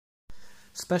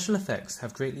Special effects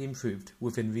have greatly improved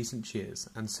within recent years,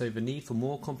 and so the need for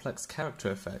more complex character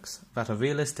effects that are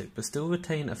realistic but still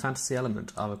retain a fantasy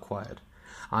element are required.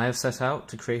 I have set out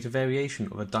to create a variation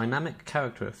of a dynamic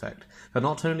character effect that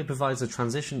not only provides a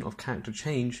transition of character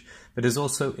change, but is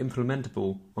also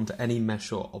implementable onto any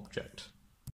mesh or object.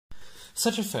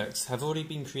 Such effects have already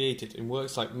been created in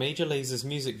works like Major Laser's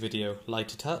music video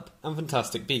Light It Up and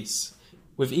Fantastic Beasts,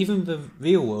 with even the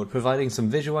real world providing some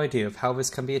visual idea of how this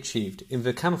can be achieved in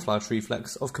the camouflage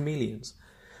reflex of chameleons.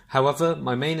 However,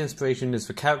 my main inspiration is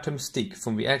the character Mystique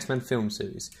from the X-Men film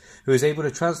series, who is able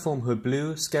to transform her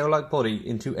blue, scale-like body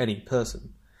into any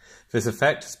person. This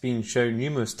effect has been shown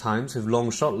numerous times with long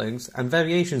shot lengths and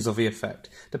variations of the effect,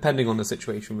 depending on the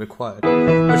situation required, which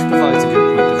provides a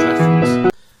good point of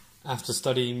reference. After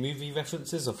studying movie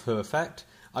references of her effect,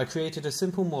 I created a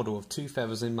simple model of 2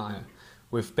 feathers in Maya,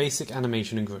 with basic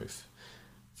animation and growth.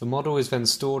 The model is then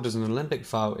stored as an Olympic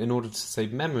file in order to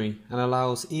save memory and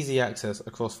allows easy access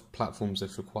across platforms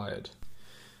if required.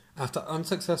 After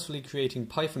unsuccessfully creating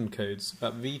Python codes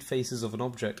that read faces of an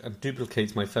object and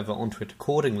duplicates my feather onto it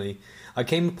accordingly, I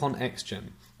came upon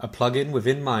Xgen, a plugin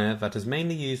within Maya that is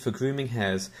mainly used for grooming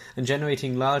hairs and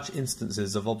generating large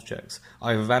instances of objects,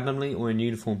 either randomly or in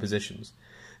uniform positions.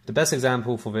 The best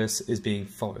example for this is being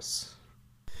forests.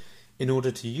 In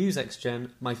order to use Xgen,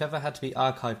 my feather had to be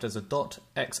archived as a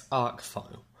 .xarc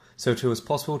file, so it was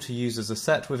possible to use as a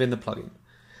set within the plugin.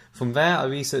 From there, I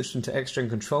researched into Xgen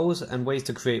controls and ways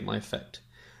to create my effect.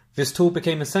 This tool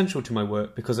became essential to my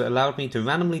work because it allowed me to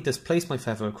randomly displace my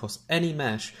feather across any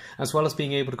mesh, as well as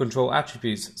being able to control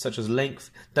attributes such as length,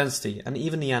 density, and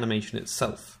even the animation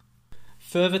itself.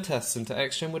 Further tests into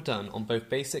Xgen were done on both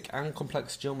basic and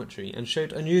complex geometry and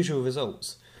showed unusual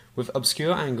results, with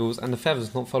obscure angles and the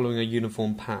feathers not following a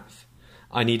uniform path.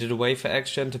 I needed a way for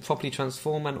Xgen to properly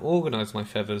transform and organise my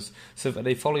feathers so that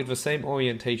they followed the same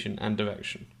orientation and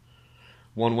direction.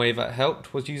 One way that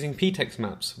helped was using p-text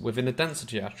maps within a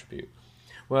density attribute,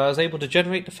 where I was able to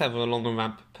generate the feather along a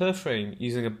ramp per frame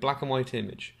using a black and white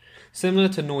image, similar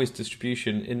to noise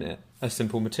distribution in a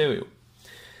simple material.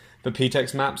 The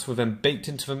p-text maps were then baked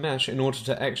into the mesh in order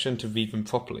for Xgen to read them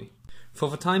properly. For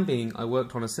the time being, I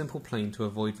worked on a simple plane to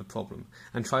avoid the problem,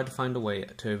 and tried to find a way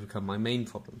to overcome my main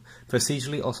problem,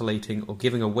 procedurally oscillating or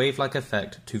giving a wave-like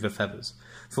effect to the feathers.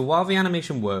 For while the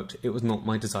animation worked, it was not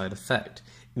my desired effect.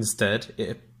 Instead, it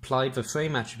applied the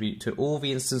frame attribute to all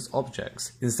the instance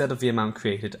objects, instead of the amount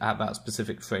created at that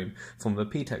specific frame from the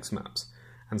p-text maps.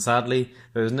 And sadly,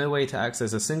 there is no way to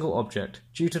access a single object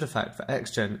due to the fact that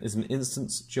Xgen is an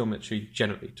instance geometry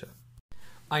generator.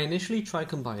 I initially tried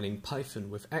combining Python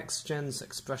with Xgen's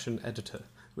expression editor,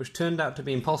 which turned out to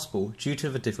be impossible due to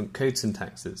the different code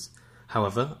syntaxes.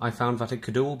 However, I found that it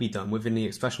could all be done within the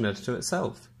expression editor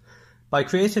itself. By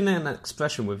creating an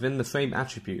expression within the frame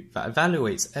attribute that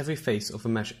evaluates every face of a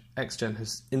mesh Xgen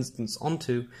has instance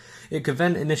onto, it could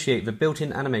then initiate the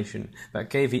built-in animation that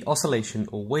gave the oscillation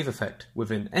or wave effect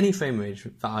within any frame range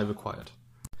that I required.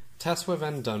 Tests were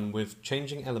then done with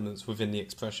changing elements within the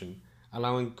expression,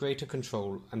 allowing greater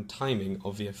control and timing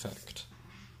of the effect.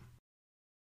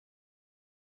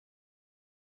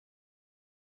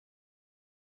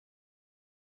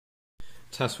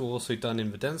 Tests were also done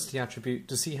in the density attribute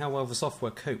to see how well the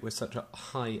software coped with such a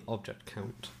high object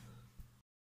count.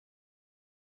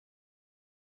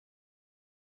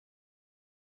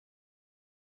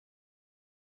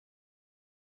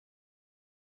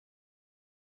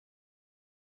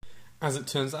 As it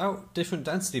turns out, different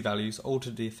density values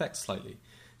altered the effect slightly,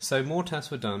 so more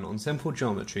tests were done on simple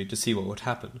geometry to see what would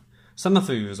happen. Some of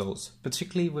the results,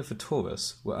 particularly with the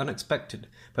torus, were unexpected,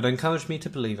 but encouraged me to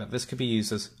believe that this could be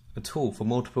used as a tool for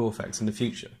multiple effects in the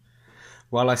future.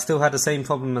 While I still had the same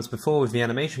problem as before with the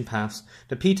animation paths,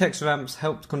 the p-text ramps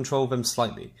helped control them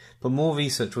slightly, but more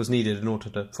research was needed in order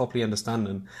to properly understand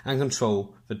them and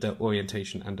control the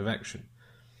orientation and direction.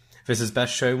 This is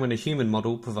best shown when a human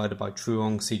model provided by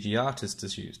Truong CG Artist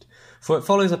is used, for it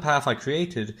follows a path I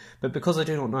created, but because I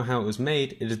do not know how it was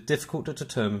made, it is difficult to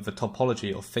determine the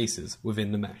topology of faces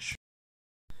within the mesh.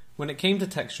 When it came to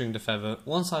texturing the feather,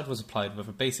 one side was applied with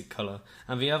a basic colour,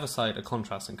 and the other side a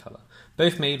contrasting colour,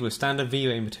 both made with standard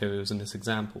V-Ray materials in this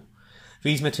example.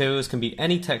 These materials can be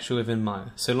any texture within Maya,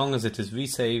 so long as it is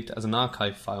resaved as an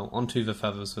archive file onto the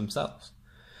feathers themselves.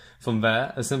 From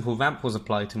there, a simple ramp was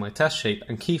applied to my test shape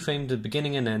and keyframed the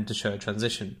beginning and end to show a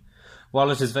transition.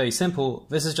 While it is very simple,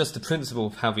 this is just the principle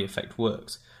of how the effect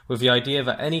works, with the idea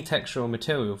that any texture or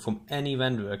material from any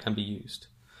renderer can be used,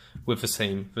 with the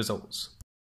same results.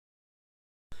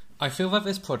 I feel that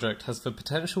this project has the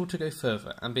potential to go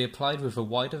further and be applied with a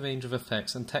wider range of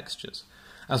effects and textures.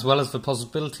 as well as the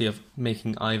possibility of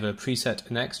making either a preset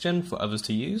in Xgen for others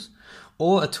to use,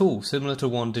 or a tool similar to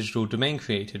one Digital Domain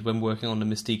created when working on the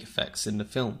Mystique effects in the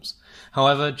films.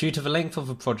 However, due to the length of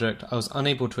the project, I was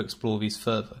unable to explore these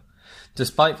further.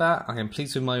 Despite that, I am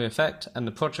pleased with my effect, and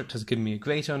the project has given me a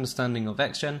greater understanding of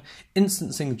Xgen,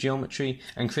 instancing geometry,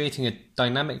 and creating a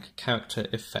dynamic character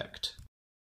effect.